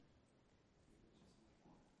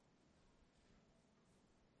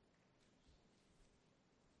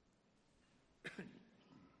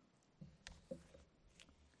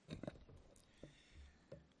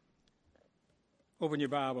Open your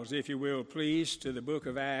Bibles, if you will, please, to the book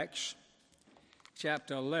of Acts,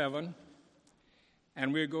 chapter 11,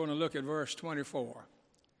 and we're going to look at verse 24.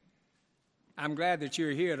 I'm glad that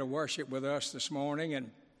you're here to worship with us this morning,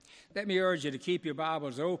 and let me urge you to keep your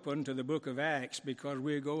Bibles open to the book of Acts because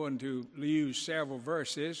we're going to use several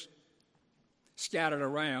verses scattered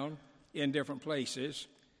around in different places,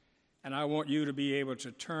 and I want you to be able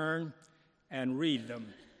to turn and read them.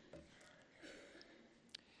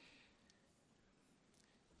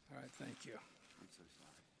 All right, thank you. I'm so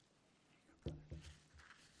sorry.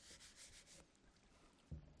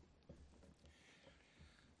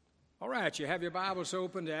 All right, you have your Bibles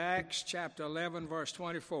open to Acts chapter 11, verse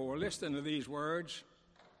 24. Listen to these words.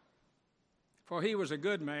 For he was a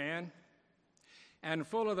good man and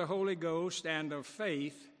full of the Holy Ghost and of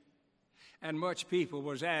faith, and much people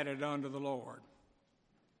was added unto the Lord.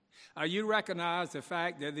 You recognize the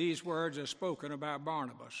fact that these words are spoken about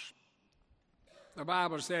Barnabas. The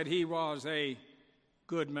Bible said he was a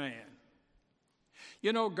good man.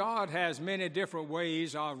 You know, God has many different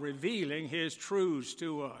ways of revealing his truths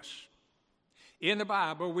to us. In the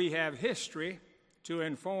Bible, we have history to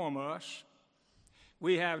inform us,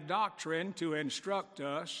 we have doctrine to instruct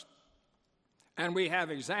us, and we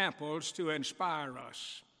have examples to inspire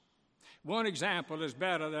us. One example is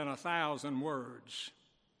better than 1,000 words.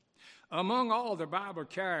 Among all the Bible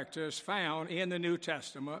characters found in the New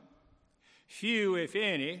Testament, few, if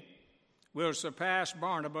any, will surpass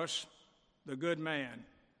Barnabas, the good man.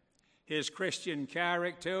 His Christian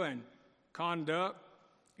character and conduct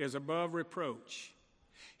is above reproach.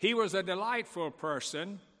 He was a delightful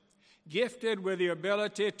person, gifted with the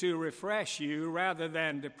ability to refresh you rather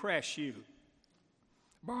than depress you.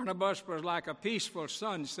 Barnabas was like a peaceful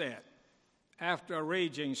sunset after a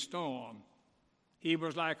raging storm. He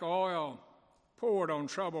was like oil poured on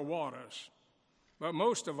troubled waters. But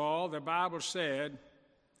most of all, the Bible said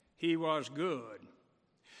he was good.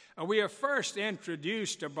 We are first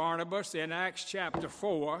introduced to Barnabas in Acts chapter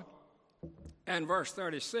 4 and verse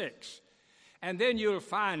 36. And then you'll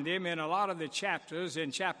find him in a lot of the chapters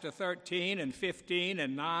in chapter 13 and 15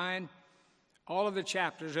 and 9, all of the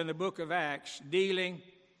chapters in the book of Acts dealing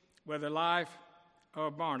with the life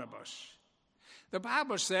of Barnabas. The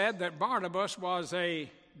Bible said that Barnabas was a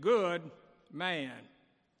good man.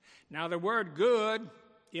 Now, the word good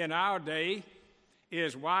in our day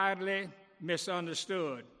is widely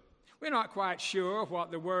misunderstood. We're not quite sure what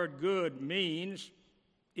the word good means.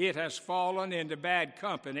 It has fallen into bad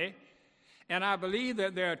company, and I believe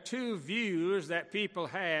that there are two views that people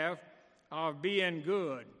have of being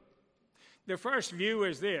good. The first view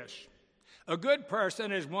is this: a good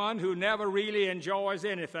person is one who never really enjoys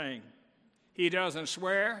anything. He doesn't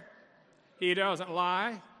swear, he doesn't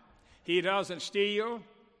lie, he doesn't steal,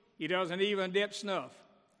 he doesn't even dip snuff.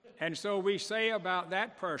 And so we say about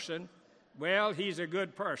that person, well, he's a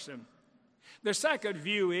good person. The second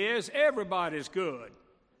view is everybody's good.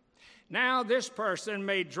 Now, this person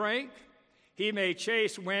may drink, he may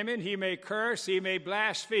chase women, he may curse, he may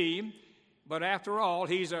blaspheme, but after all,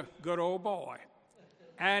 he's a good old boy.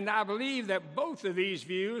 And I believe that both of these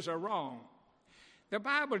views are wrong. The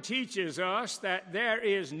Bible teaches us that there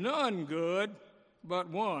is none good but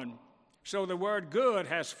one. So the word good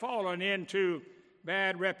has fallen into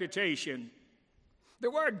bad reputation.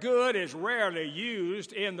 The word good is rarely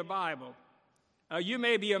used in the Bible. You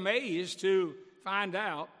may be amazed to find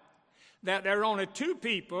out that there are only two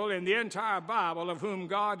people in the entire Bible of whom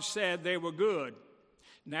God said they were good.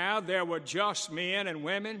 Now, there were just men and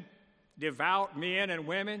women, devout men and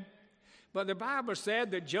women, but the Bible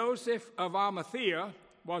said that Joseph of Arimathea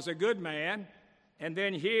was a good man, and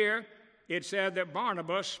then here it said that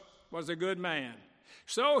Barnabas was a good man.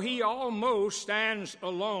 So he almost stands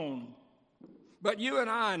alone. But you and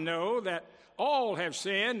I know that all have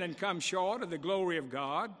sinned and come short of the glory of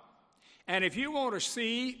God. And if you want to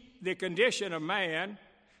see the condition of man,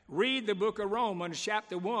 read the book of Romans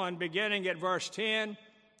chapter 1, beginning at verse 10,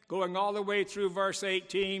 going all the way through verse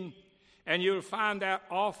 18, and you'll find that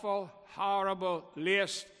awful, horrible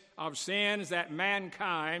list of sins that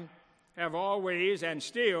mankind have always and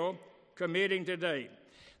still committing today.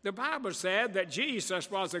 The Bible said that Jesus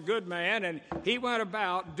was a good man, and he went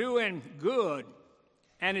about doing good.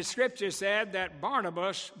 And the Scripture said that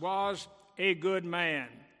Barnabas was a good man.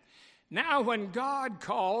 Now, when God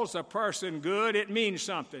calls a person good, it means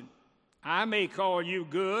something. I may call you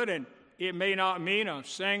good, and it may not mean a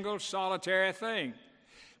single, solitary thing.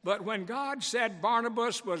 But when God said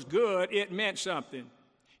Barnabas was good, it meant something.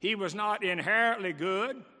 He was not inherently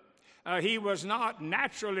good. He was not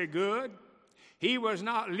naturally good. He was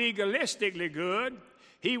not legalistically good.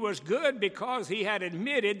 He was good because he had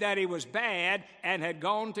admitted that he was bad and had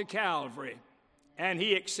gone to Calvary. And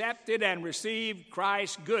he accepted and received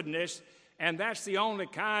Christ's goodness, and that's the only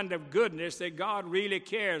kind of goodness that God really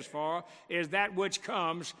cares for, is that which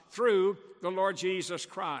comes through the Lord Jesus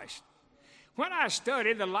Christ. When I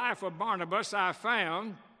studied the life of Barnabas, I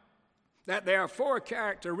found that there are 4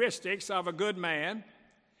 characteristics of a good man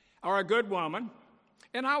or a good woman,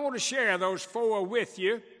 and I want to share those 4 with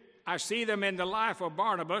you. I see them in the life of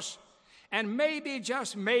Barnabas, and maybe,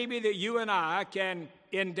 just maybe, that you and I can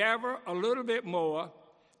endeavor a little bit more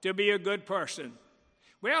to be a good person.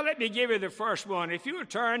 Well, let me give you the first one. If you would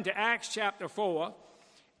turn to Acts chapter 4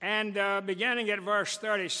 and beginning at verse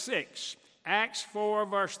 36, Acts 4,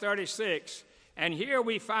 verse 36, and here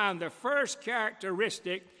we find the first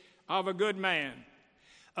characteristic of a good man.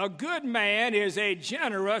 A good man is a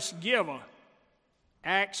generous giver.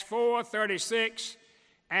 Acts 4, 36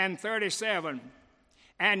 and 37.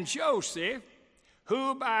 And Joseph,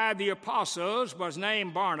 who by the apostles was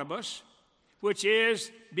named Barnabas, which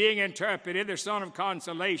is, being interpreted, the son of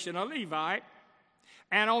consolation, a Levite,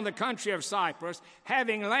 and on the country of Cyprus,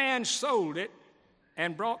 having land, sold it,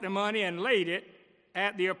 and brought the money and laid it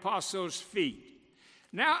at the apostles' feet.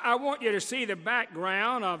 Now, I want you to see the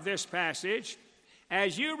background of this passage.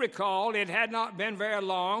 As you recall, it had not been very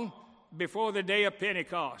long before the day of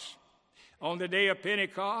Pentecost. On the day of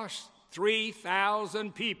Pentecost,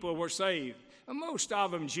 3,000 people were saved, most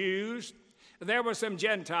of them Jews. There were some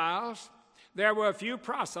Gentiles. There were a few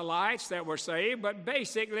proselytes that were saved, but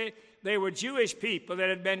basically they were Jewish people that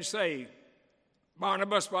had been saved.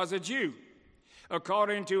 Barnabas was a Jew.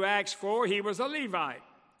 According to Acts 4, he was a Levite.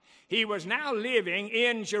 He was now living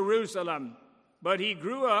in Jerusalem, but he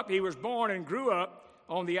was born and grew up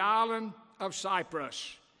on the island of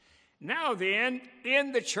Cyprus. Now then,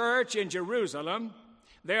 in the church in Jerusalem,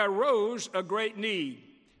 there arose a great need.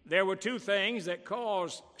 There were 2 things that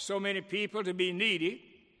caused so many people to be needy.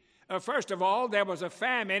 First of all, there was a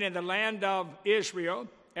famine in the land of Israel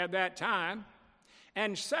at that time.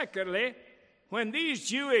 And secondly, when these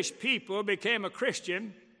Jewish people became a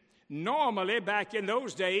Christian, normally back in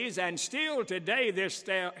those days, and still today this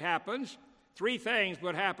happens, 3 things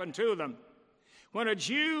would happen to them. When a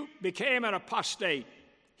Jew became an apostate,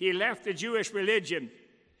 he left the Jewish religion.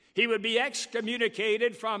 He would be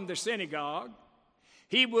excommunicated from the synagogue.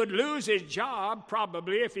 He would lose his job,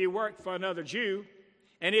 probably, if he worked for another Jew.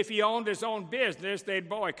 And if he owned his own business, they'd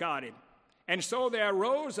boycott him. And so there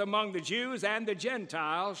arose among the Jews and the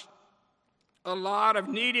Gentiles a lot of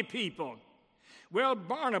needy people. Well,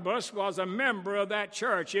 Barnabas was a member of that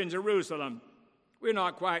church in Jerusalem. We're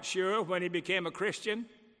not quite sure when he became a Christian,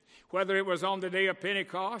 whether it was on the day of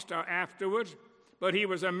Pentecost or afterwards, but he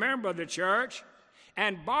was a member of the church.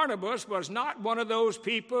 And Barnabas was not one of those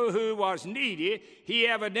people who was needy. He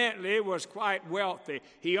evidently was quite wealthy.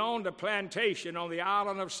 He owned a plantation on the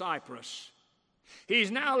island of Cyprus. He's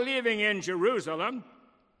now living in Jerusalem.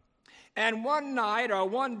 And one night or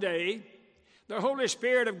one day, the Holy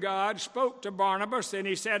Spirit of God spoke to Barnabas, and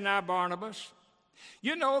he said, "Now, Barnabas,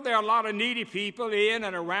 you know there are a lot of needy people in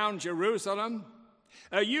and around Jerusalem.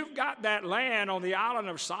 You've got that land on the island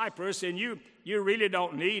of Cyprus, and you really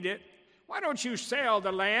don't need it. Why don't you sell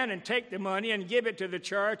the land and take the money and give it to the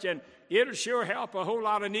church, and it'll sure help a whole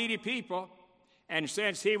lot of needy people." And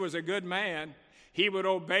since he was a good man, he would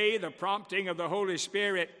obey the prompting of the Holy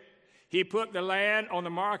Spirit. He put the land on the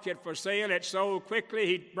market for sale. It sold quickly.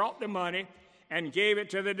 He brought the money and gave it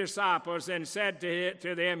to the disciples and said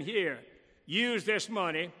to them, "Here, use this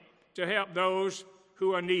money to help those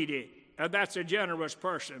who are needy." That's a generous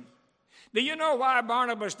person. Do you know why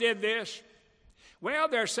Barnabas did this? Well,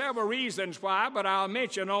 there are several reasons why, but I'll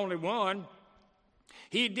mention only one.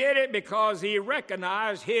 He did it because he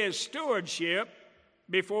recognized his stewardship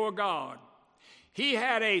before God. He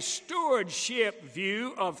had a stewardship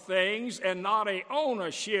view of things and not an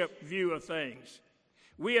ownership view of things.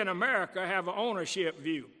 We in America have an ownership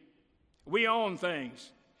view. We own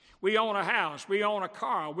things. We own a house. We own a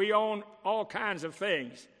car. We own all kinds of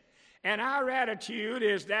things. And our attitude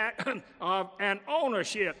is that of an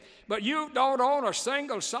ownership. But you don't own a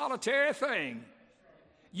single solitary thing.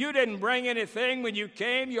 You didn't bring anything when you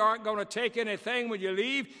came. You aren't going to take anything when you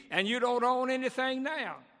leave. And you don't own anything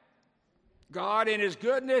now. God, in His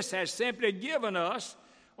goodness, has simply given us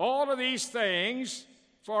all of these things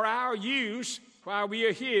for our use while we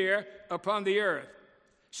are here upon the earth.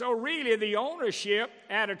 So really, the ownership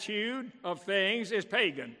attitude of things is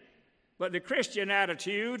pagan. But the Christian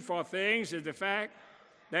attitude for things is the fact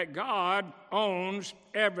that God owns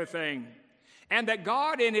everything. And that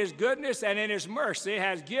God, in His goodness and in His mercy,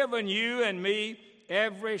 has given you and me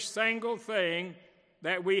every single thing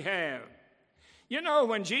that we have. You know,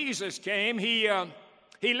 when Jesus came, he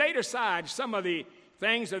laid aside some of the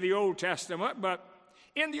things of the Old Testament, but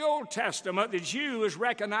in the Old Testament, the Jews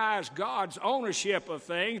recognized God's ownership of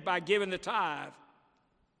things by giving the tithe.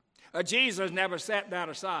 Jesus never set that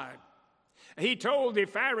aside. He told the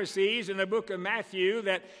Pharisees in the book of Matthew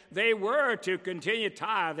that they were to continue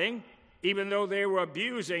tithing, even though they were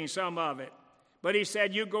abusing some of it. But he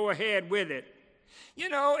said, you go ahead with it. You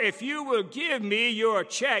know, if you will give me your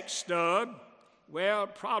check stub, well,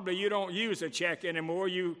 probably you don't use a check anymore.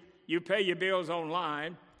 You pay your bills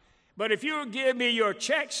online. But if you'll give me your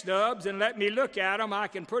check stubs and let me look at them, I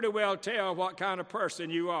can pretty well tell what kind of person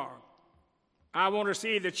you are. I want to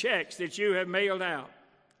see the checks that you have mailed out.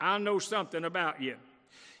 I know something about you.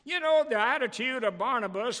 You know, the attitude of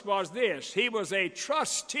Barnabas was this. He was a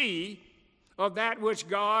trustee of that which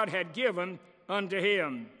God had given unto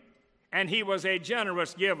him, and he was a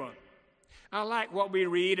generous giver. I like what we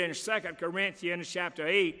read in 2 Corinthians chapter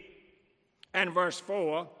 8 and verse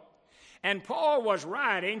 4. And Paul was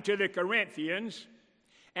writing to the Corinthians,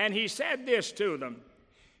 and he said this to them.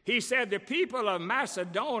 He said, the people of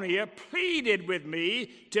Macedonia pleaded with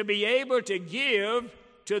me to be able to give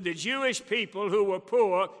to the Jewish people who were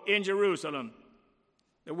poor in Jerusalem.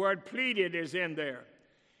 The word pleaded is in there.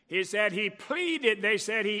 He said he pleaded,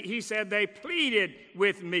 he said they pleaded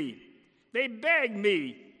with me. They begged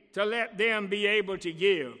me to let them be able to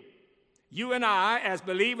give. You and I, as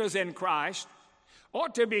believers in Christ,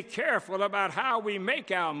 ought to be careful about how we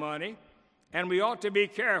make our money, and we ought to be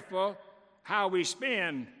careful how we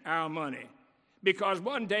spend our money. Because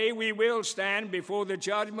one day we will stand before the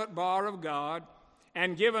judgment bar of God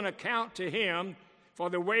and give an account to him for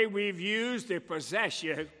the way we've used the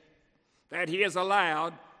possession that he has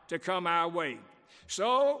allowed to come our way.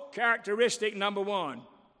 So, characteristic number one,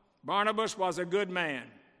 Barnabas was a good man.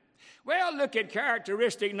 Well, look at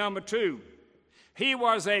characteristic number two. He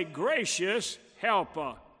was a gracious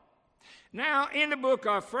helper. Now, in the book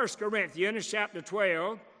of 1 Corinthians chapter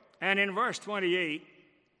 12 and in verse 28,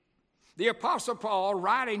 the Apostle Paul,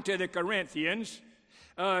 writing to the Corinthians,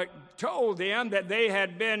 told them that they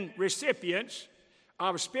had been recipients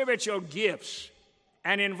of spiritual gifts.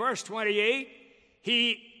 And in verse 28,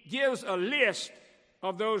 he gives a list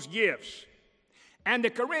of those gifts. And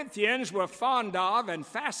the Corinthians were fond of and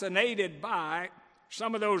fascinated by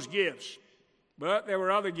some of those gifts. But there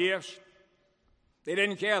were other gifts. They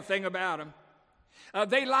didn't care a thing about them.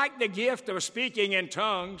 They liked the gift of speaking in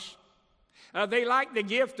tongues. They liked the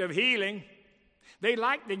gift of healing. They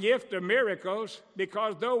liked the gift of miracles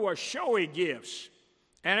because those were showy gifts,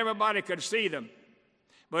 and everybody could see them.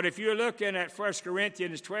 But if you're looking at 1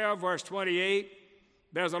 Corinthians 12, verse 28,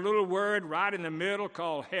 there's a little word right in the middle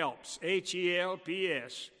called helps,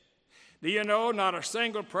 H-E-L-P-S. Do you know not a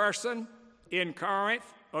single person in Corinth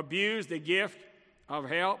abused the gift of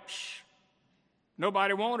helps?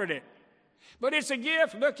 Nobody wanted it. But it's a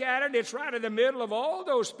gift. Look at it. It's right in the middle of all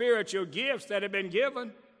those spiritual gifts that have been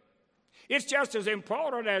given. It's just as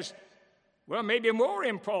important as, well, maybe more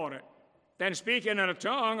important than speaking in a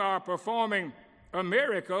tongue or performing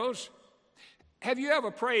miracles. Have you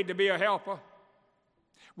ever prayed to be a helper?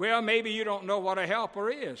 Well, maybe you don't know what a helper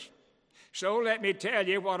is. So let me tell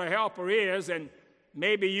you what a helper is, and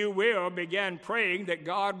maybe you will begin praying that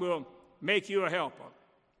God will make you a helper.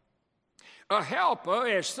 A helper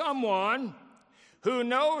is someone who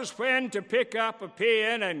knows when to pick up a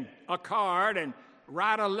pen and a card and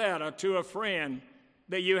write a letter to a friend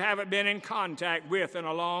that you haven't been in contact with in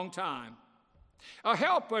a long time. A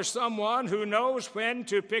helper is someone who knows when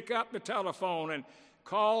to pick up the telephone and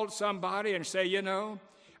call somebody and say, you know,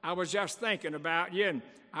 I was just thinking about you, and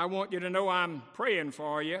I want you to know I'm praying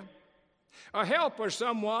for you. A helper is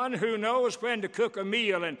someone who knows when to cook a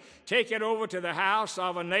meal and take it over to the house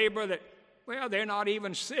of a neighbor that, well, they're not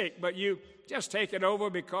even sick, but you just take it over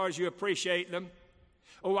because you appreciate them.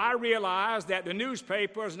 Oh, I realize that the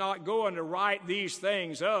newspaper is not going to write these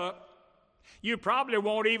things up. You probably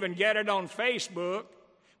won't even get it on Facebook,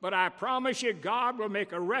 but I promise you God will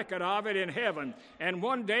make a record of it in heaven. And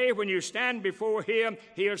one day when you stand before him,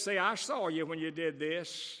 he'll say, I saw you when you did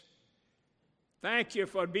this. Thank you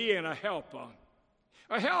for being a helper.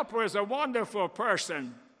 A helper is a wonderful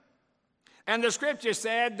person. And the scripture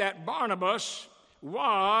said that Barnabas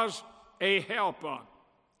was a helper.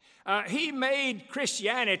 He made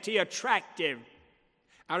Christianity attractive.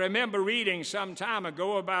 I remember reading some time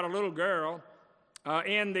ago about a little girl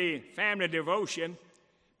in the family devotion,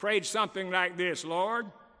 prayed something like this: Lord,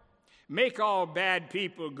 make all bad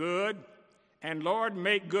people good, and Lord,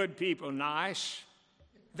 make good people nice.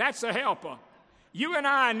 That's a helper. You and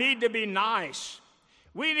I need to be nice.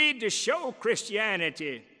 We need to show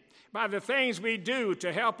Christianity by the things we do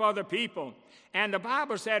to help other people. And the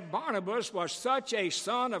Bible said Barnabas was such a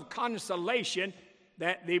son of consolation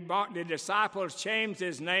that the disciples changed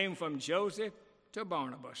his name from Joseph to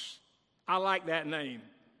Barnabas. I like that name.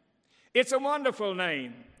 It's a wonderful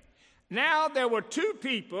name. Now, there were two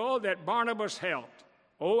people that Barnabas helped.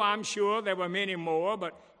 Oh, I'm sure there were many more,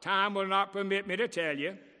 but time will not permit me to tell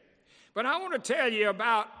you. But I want to tell you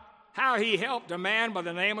about how he helped a man by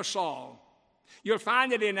the name of Saul. You'll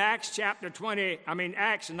find it in Acts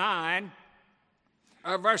 9,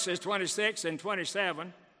 verses 26 and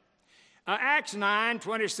 27. Acts 9,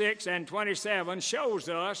 26 and 27 shows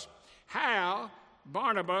us how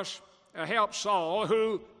Barnabas helped Saul,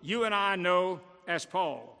 who you and I know as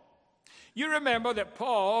Paul. You remember that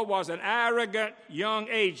Paul was an arrogant young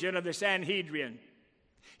agent of the Sanhedrin.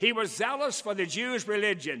 He was zealous for the Jews'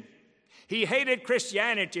 religion. He hated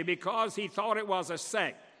Christianity because he thought it was a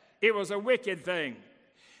sect. It was a wicked thing.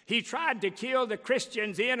 He tried to kill the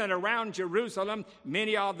Christians in and around Jerusalem.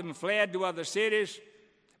 Many of them fled to other cities,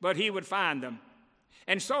 but he would find them.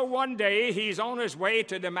 And so one day he's on his way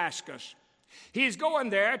to Damascus. He's going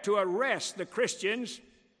there to arrest the Christians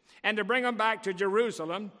and to bring them back to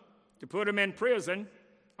Jerusalem, to put them in prison,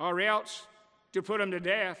 or else to put them to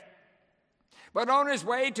death. But on his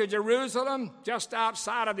way to Jerusalem, just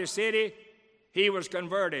outside of the city, he was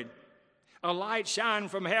converted. A light shined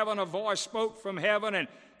from heaven, a voice spoke from heaven, and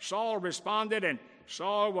Saul responded, and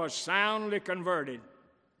Saul was soundly converted.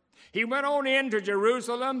 He went on into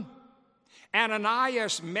Jerusalem.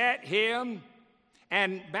 Ananias met him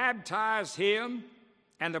and baptized him,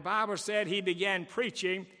 and the Bible said he began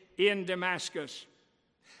preaching in Damascus.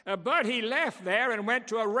 But he left there and went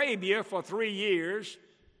to Arabia for 3 years,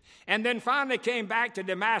 and then finally came back to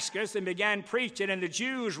Damascus and began preaching, and the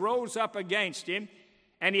Jews rose up against him,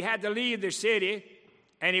 and he had to leave the city,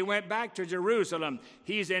 and he went back to Jerusalem.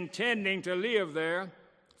 He's intending to live there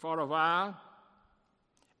for a while.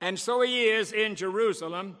 And so he is in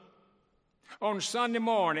Jerusalem on Sunday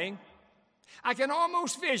morning. I can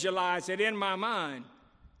almost visualize it in my mind.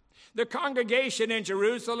 The congregation in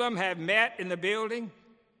Jerusalem have met in the building.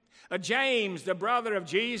 James, the brother of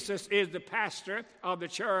Jesus, is the pastor of the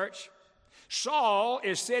church. Saul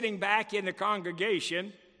is sitting back in the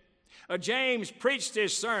congregation. James preached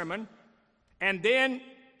his sermon, and then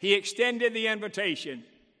he extended the invitation.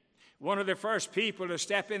 One of the first people to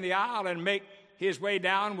step in the aisle and make his way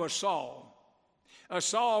down was Saul.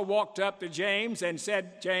 Saul walked up to James and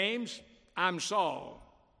said, "James, I'm Saul.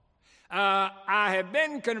 I have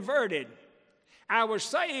been converted. I was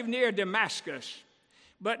saved near Damascus,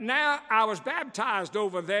 but now I was baptized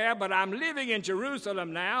over there, but I'm living in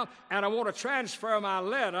Jerusalem now, and I want to transfer my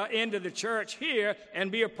letter into the church here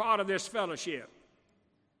and be a part of this fellowship."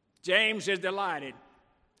 James is delighted.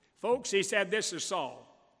 "Folks," he said, "this is Saul.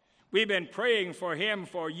 We've been praying for him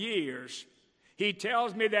for years. He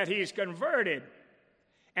tells me that he's converted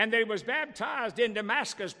and that he was baptized in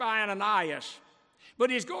Damascus by Ananias, but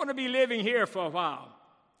he's going to be living here for a while,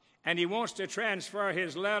 and he wants to transfer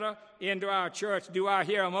his letter into our church. Do I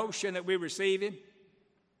hear a motion that we receive him?"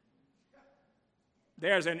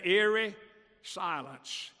 There's an eerie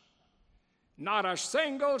silence. Not a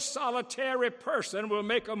single solitary person will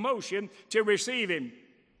make a motion to receive him.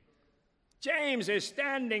 James is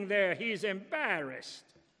standing there. He's embarrassed.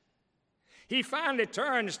 He finally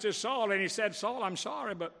turns to Saul and he said, "Saul, I'm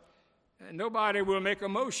sorry, but nobody will make a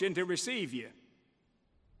motion to receive you."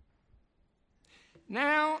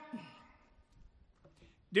 Now,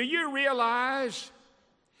 do you realize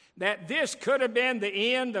that this could have been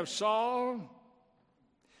the end of Saul?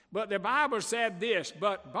 But the Bible said this,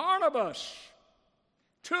 "But Barnabas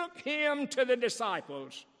took him to the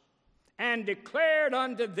disciples and declared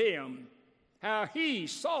unto them how he,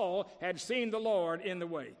 Saul, had seen the Lord in the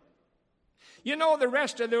way." You know, the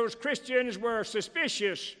rest of those Christians were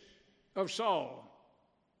suspicious of Saul,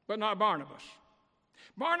 but not Barnabas.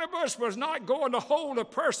 Barnabas was not going to hold a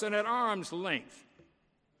person at arm's length.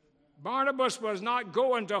 Barnabas was not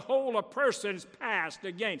going to hold a person's past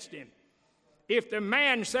against him. "If the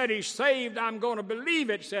man said he's saved, I'm going to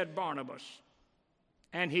believe it," said Barnabas.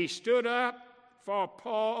 And he stood up for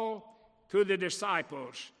Paul to the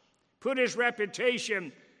disciples, put his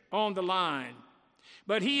reputation on the line.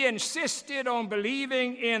 But he insisted on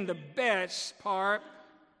believing in the best part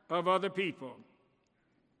of other people.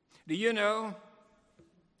 Do you know,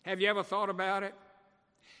 have you ever thought about it?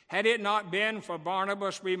 Had it not been for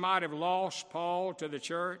Barnabas, we might have lost Paul to the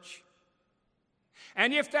church.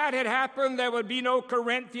 And if that had happened, there would be no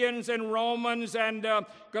Corinthians and Romans and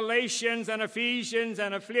Galatians and Ephesians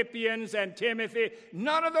and Philippians and Timothy.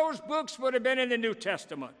 None of those books would have been in the New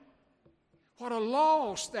Testament. What a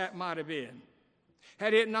loss that might have been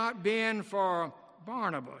had it not been for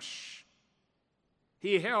Barnabas.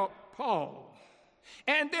 He helped Paul.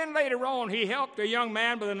 And then later on, he helped a young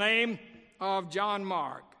man by the name of John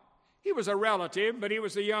Mark. He was a relative, but he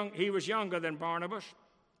was younger than Barnabas.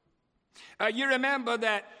 You remember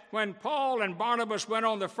that when Paul and Barnabas went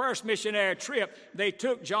on the first missionary trip, they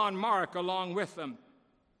took John Mark along with them.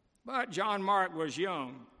 But John Mark was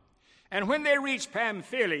young. And when they reached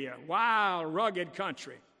Pamphylia, wild, rugged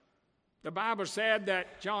country, the Bible said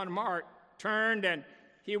that John Mark turned and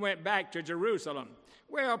he went back to Jerusalem.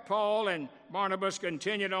 Well, Paul and Barnabas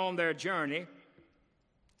continued on their journey,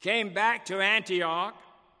 came back to Antioch,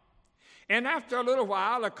 and after a little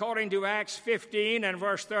while, according to Acts 15 and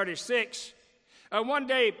verse 36, one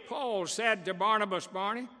day Paul said to Barnabas,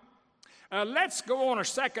 Barney, let's go on a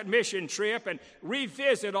second mission trip and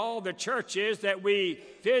revisit all the churches that we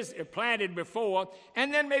planted before,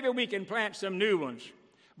 and then maybe we can plant some new ones.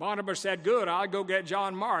 Barnabas said, good, I'll go get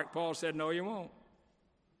John Mark. Paul said, no, you won't.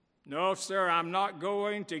 No, sir, I'm not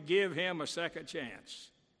going to give him a second chance.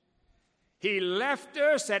 He left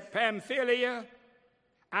us at Pamphylia.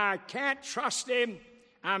 I can't trust him.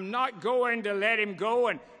 I'm not going to let him go.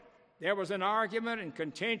 And there was an argument and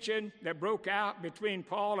contention that broke out between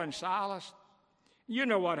Paul and Silas. You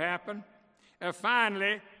know what happened.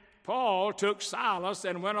 Finally, Paul took Silas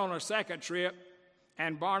and went on a second trip,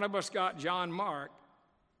 and Barnabas got John Mark,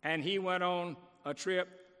 and he went on a trip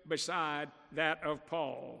beside that of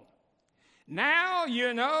Paul. Now,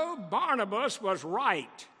 you know, Barnabas was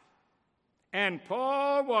right, and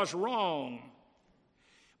Paul was wrong.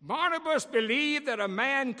 Barnabas believed that a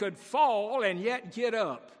man could fall and yet get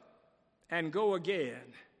up and go again.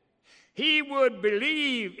 He would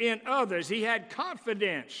believe in others. He had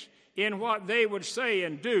confidence in what they would say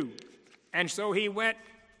and do. And so he went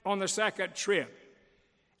on the second trip.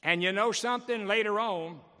 And you know something? Later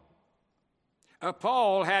on,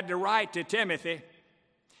 Paul had to write to Timothy,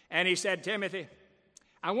 and he said, Timothy,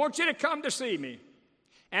 I want you to come to see me.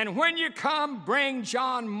 And when you come, bring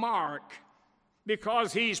John Mark,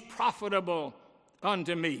 because he's profitable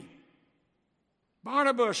unto me.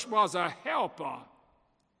 Barnabas was a helper.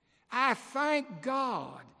 I thank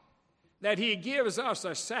God that he gives us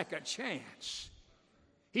a second chance.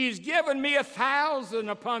 He's given me 1,000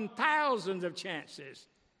 upon thousands of chances.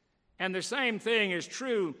 And the same thing is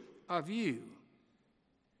true of you.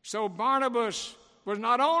 So Barnabas was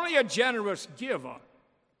not only a generous giver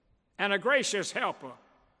and a gracious helper,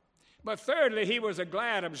 but thirdly, he was a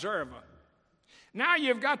glad observer. Now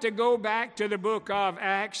you've got to go back to the book of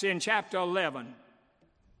Acts in chapter 11.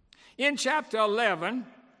 In chapter 11,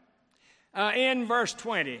 in verse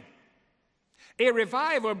 20, a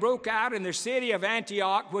revival broke out in the city of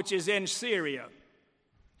Antioch, which is in Syria.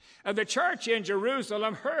 The church in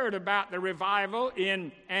Jerusalem heard about the revival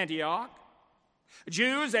in Antioch.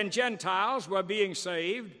 Jews and Gentiles were being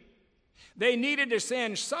saved. They needed to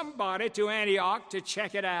send somebody to Antioch to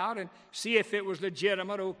check it out and see if it was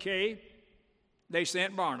legitimate, okay. They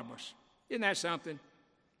sent Barnabas. Isn't that something?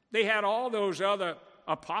 They had all those other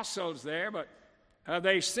apostles there, but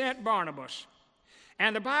they sent Barnabas.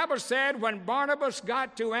 And the Bible said when Barnabas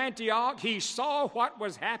got to Antioch, he saw what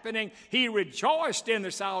was happening. He rejoiced in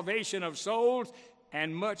the salvation of souls,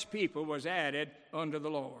 and much people was added unto the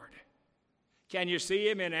Lord. Can you see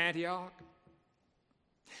him in Antioch?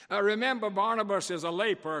 Remember, Barnabas is a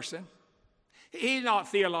layperson. He's not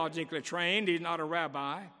theologically trained. He's not a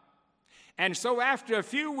rabbi. And so after a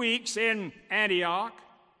few weeks in Antioch,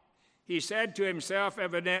 he said to himself,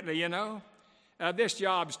 evidently, you know, this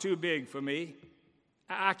job's too big for me.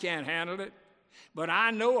 I can't handle it. But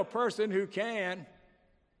I know a person who can,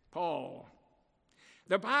 Paul.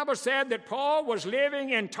 The Bible said that Paul was living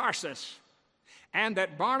in Tarsus, and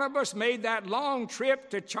that Barnabas made that long trip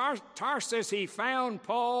to Tarsus. He found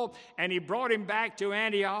Paul, and he brought him back to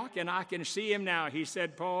Antioch, and I can see him now. He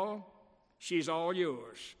said, Paul, she's all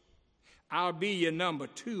yours. I'll be your number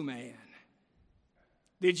 2 man.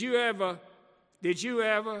 Did you ever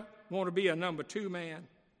want to be a number 2 man?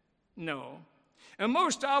 No. And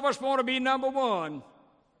most of us want to be number 1.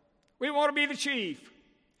 We want to be the chief.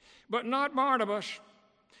 But not Barnabas.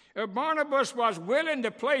 Barnabas was willing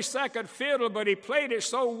to play second fiddle, but he played it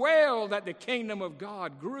so well that the kingdom of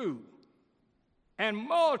God grew. And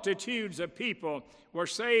multitudes of people were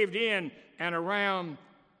saved in and around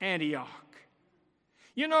Antioch.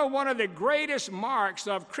 You know, one of the greatest marks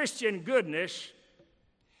of Christian goodness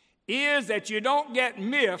is that you don't get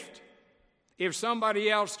miffed if somebody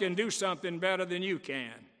else can do something better than you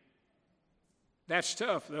can. That's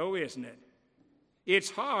tough, though, isn't it?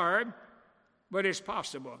 It's hard, but it's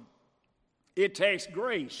possible. It takes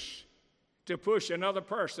grace to push another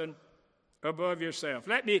person above yourself.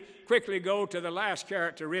 Let me quickly go to the last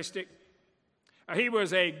characteristic. He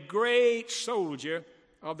was a great soldier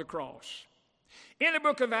of the cross. In the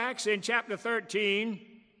book of Acts, in chapter 13,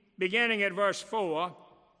 beginning at verse 4,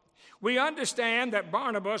 we understand that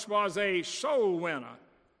Barnabas was a soul winner.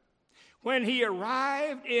 When he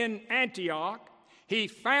arrived in Antioch, he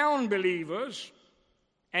found believers,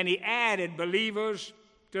 and he added believers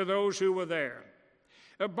to those who were there.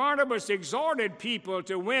 Barnabas exhorted people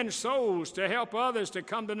to win souls, to help others to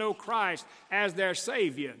come to know Christ as their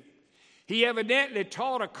Savior. He evidently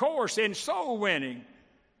taught a course in soul winning.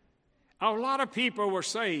 A lot of people were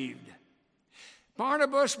saved.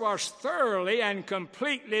 Barnabas was thoroughly and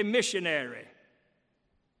completely missionary.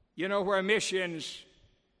 You know where missions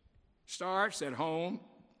starts? At home,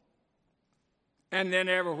 and then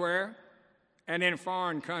everywhere, and in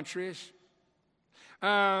foreign countries.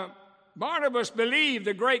 Barnabas believed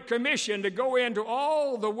the Great Commission to go into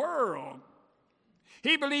all the world.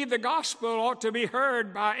 He believed the gospel ought to be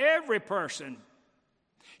heard by every person.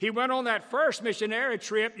 He went on that first missionary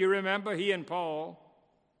trip, you remember, he and Paul.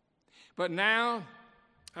 But now,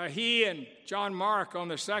 he and John Mark on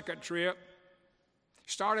the second trip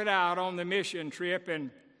started out on the mission trip.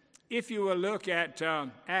 And if you will look at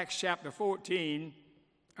Acts chapter 14,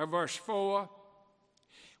 verse 4,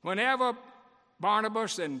 whenever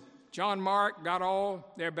Barnabas and John Mark got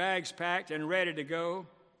all their bags packed and ready to go,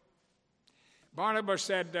 Barnabas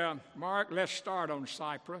said, Mark, let's start on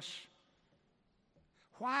Cyprus.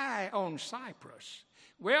 Why on Cyprus?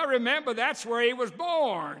 Well, remember, that's where he was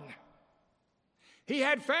born. He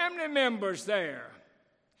had family members there.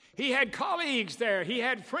 He had colleagues there. He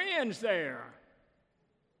had friends there.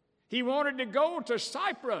 He wanted to go to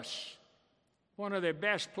Cyprus. One of the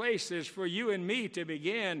best places for you and me to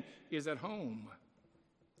begin is at home.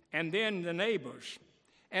 And then the neighbors.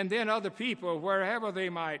 And then other people, wherever they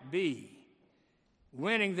might be,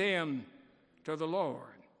 winning them to the Lord.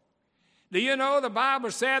 Do you know the Bible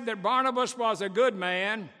said that Barnabas was a good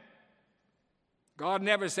man? God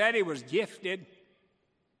never said he was gifted,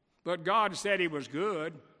 but God said he was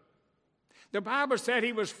good. The Bible said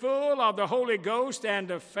he was full of the Holy Ghost and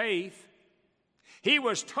of faith. He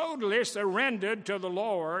was totally surrendered to the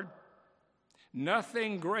Lord.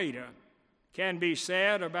 Nothing greater can be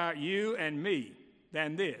said about you and me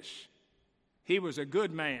than this. He was a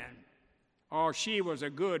good man, or she was a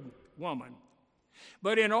good woman.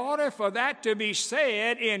 But in order for that to be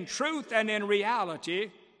said in truth and in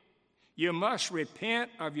reality, you must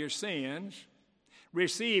repent of your sins,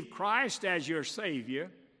 receive Christ as your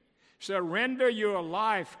Savior, surrender your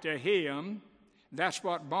life to Him. That's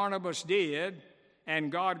what Barnabas did,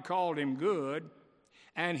 and God called him good,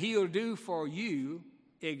 and He'll do for you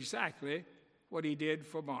exactly what He did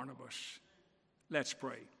for Barnabas. Let's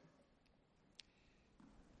pray.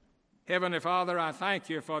 Heavenly Father, I thank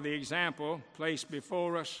You for the example placed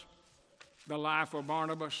before us, the life of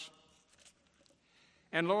Barnabas.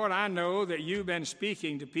 And Lord, I know that You've been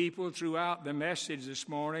speaking to people throughout the message this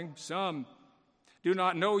morning. Some do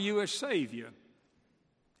not know You as Savior.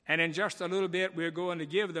 And in just a little bit, we're going to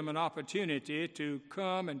give them an opportunity to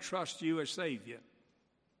come and trust You as Savior.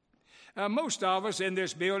 Most of us in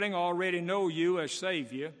this building already know You as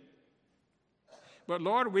Savior. But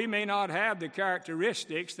Lord, we may not have the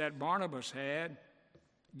characteristics that Barnabas had.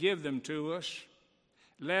 Give them to us.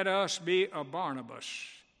 Let us be a Barnabas.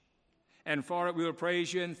 And for it we'll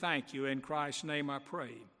praise You and thank You. In Christ's name I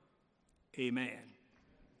pray. Amen.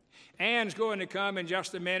 Ann's going to come in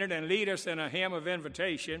just a minute and lead us in a hymn of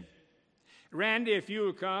invitation. Randy, if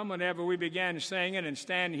you'll come whenever we begin singing, and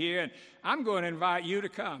stand here, and I'm going to invite you to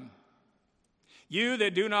come. You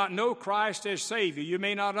that do not know Christ as Savior, you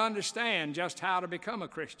may not understand just how to become a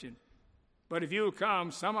Christian. But if you'll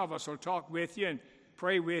come, some of us will talk with you and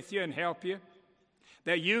pray with you and help you,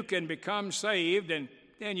 that you can become saved, and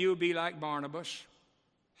then you'll be like Barnabas.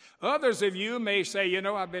 Others of you may say, you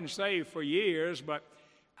know, I've been saved for years, but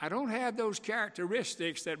I don't have those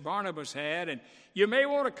characteristics that Barnabas had. And you may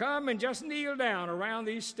want to come and just kneel down around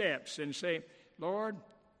these steps and say, Lord,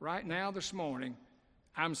 right now this morning,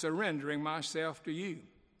 I'm surrendering myself to You.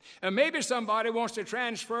 And maybe somebody wants to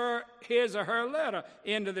transfer his or her letter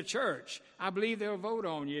into the church. I believe they'll vote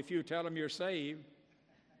on you if you tell them you're saved.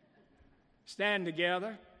 Stand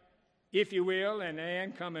together, if you will, and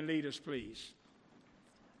Ann, come and lead us, please.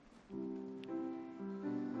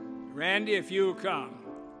 Randy, if you'll come.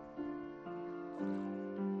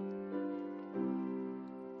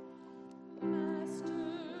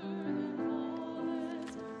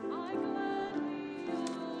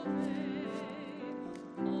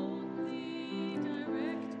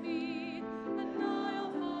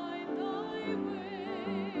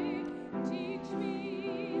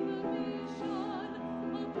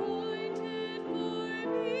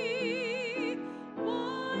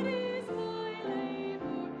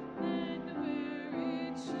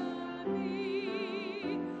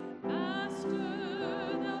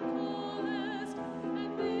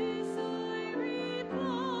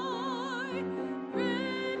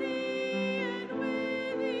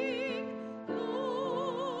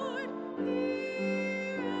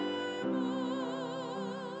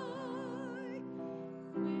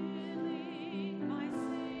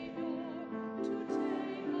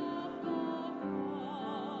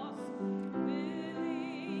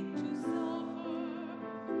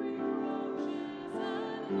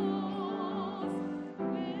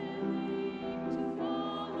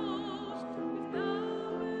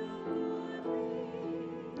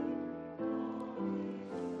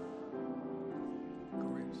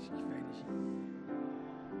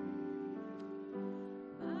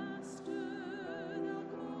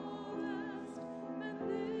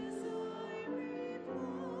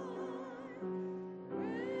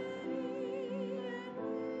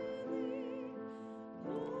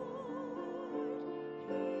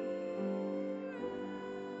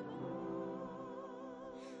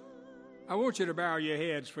 I want you to bow your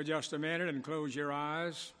heads for just a minute and close your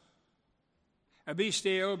eyes. Be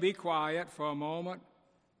still, be quiet for a moment.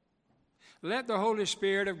 Let the Holy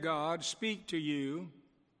Spirit of God speak to you.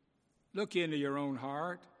 Look into your own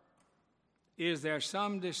heart. Is there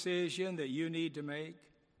some decision that you need to make?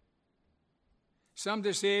 Some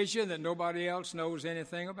decision that nobody else knows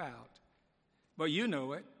anything about. But you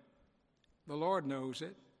know it. The Lord knows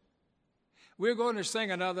it. We're going to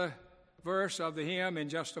sing another verse of the hymn in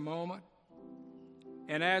just a moment.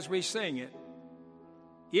 And as we sing it,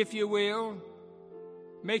 if you will,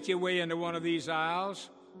 make your way into one of these aisles.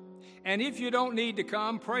 And if you don't need to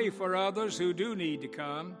come, pray for others who do need to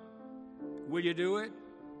come. Will you do it?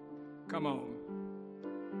 Come on.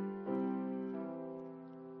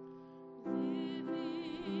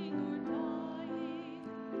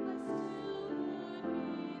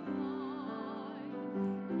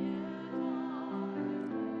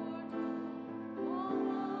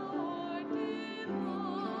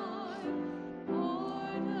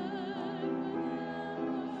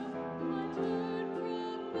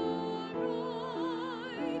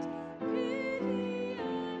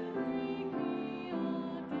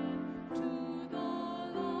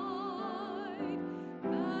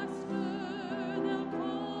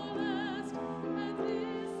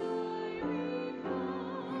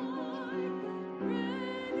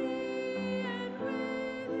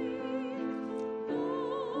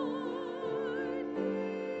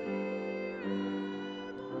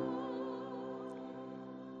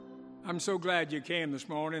 I'm so glad you came this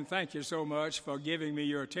morning. Thank you so much for giving me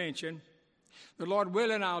your attention. The Lord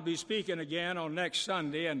willing, I'll be speaking again on next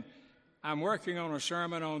Sunday, and I'm working on a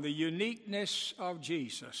sermon on the uniqueness of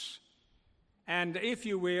Jesus. And if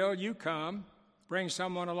you will, you come, bring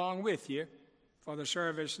someone along with you for the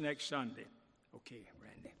service next Sunday. Okay,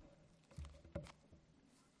 Randy.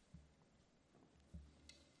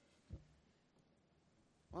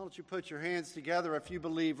 Why don't you put your hands together if you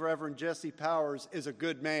believe Reverend Jesse Powers is a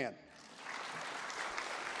good man?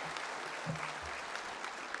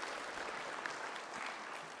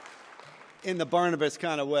 In the Barnabas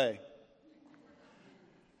kind of way.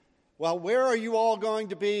 Well, where are you all going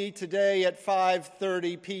to be today at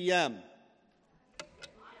 5:30 p.m.?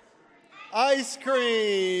 Ice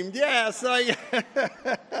cream. Yes.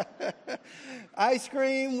 Ice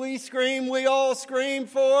cream, we all scream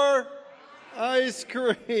for ice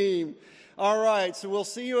cream. All right, so we'll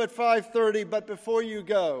see you at 5:30, but before you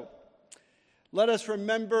go, let us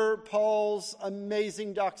remember Paul's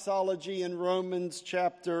amazing doxology in Romans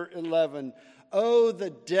chapter 11. Oh,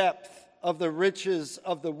 the depth of the riches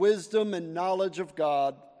of the wisdom and knowledge of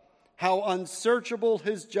God, how unsearchable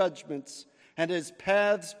his judgments and his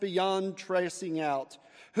paths beyond tracing out.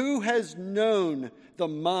 Who has known the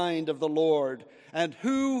mind of the Lord, and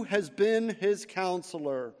who has been his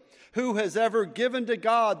counselor? Who has ever given to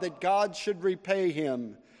God that God should repay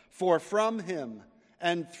him? For from him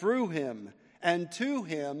and through him and to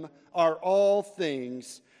him are all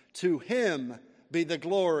things. To him be the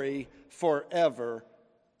glory forever.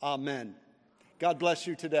 Amen. God bless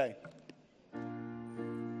you today.